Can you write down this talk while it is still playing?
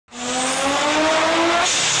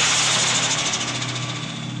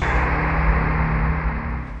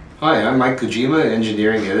Hi, I'm Mike Kojima,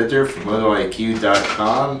 engineering editor for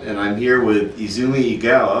MotoIQ.com, and I'm here with Izumi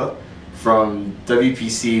Igawa from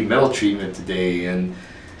WPC Metal Treatment today, and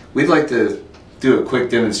we'd like to do a quick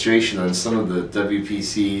demonstration on some of the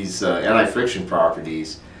WPC's anti-friction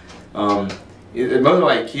properties. At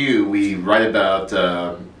MotoIQ, we write about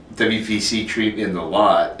WPC treatment in the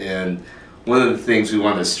lot, and one of the things we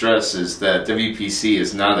want to stress is that WPC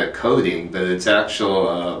is not a coating, but it's an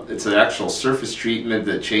actual surface treatment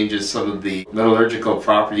that changes some of the metallurgical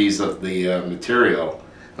properties of the material.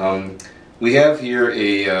 We have here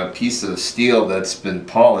a piece of steel that's been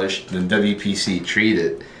polished and WPC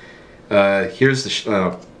treated. Here's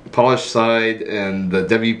the polished side and the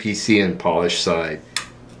WPC and polished side.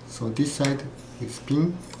 So this side is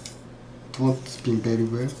spin, won't spin very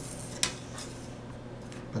well.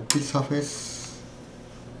 But this surface,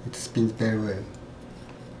 it spins very well.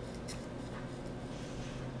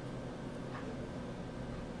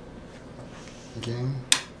 Again,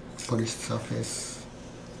 polished surface,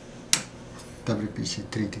 WPC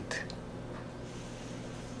treated.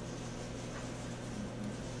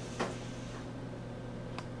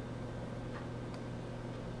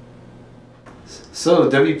 So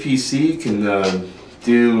WPC can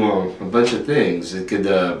do a bunch of things. It could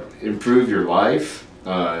improve your life.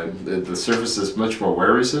 The surface is much more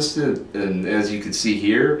wear resistant, and as you can see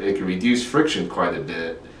here, it can reduce friction quite a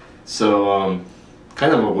bit. So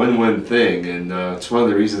kind of a win-win thing, and it's one of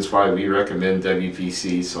the reasons why we recommend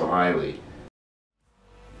WPC so highly.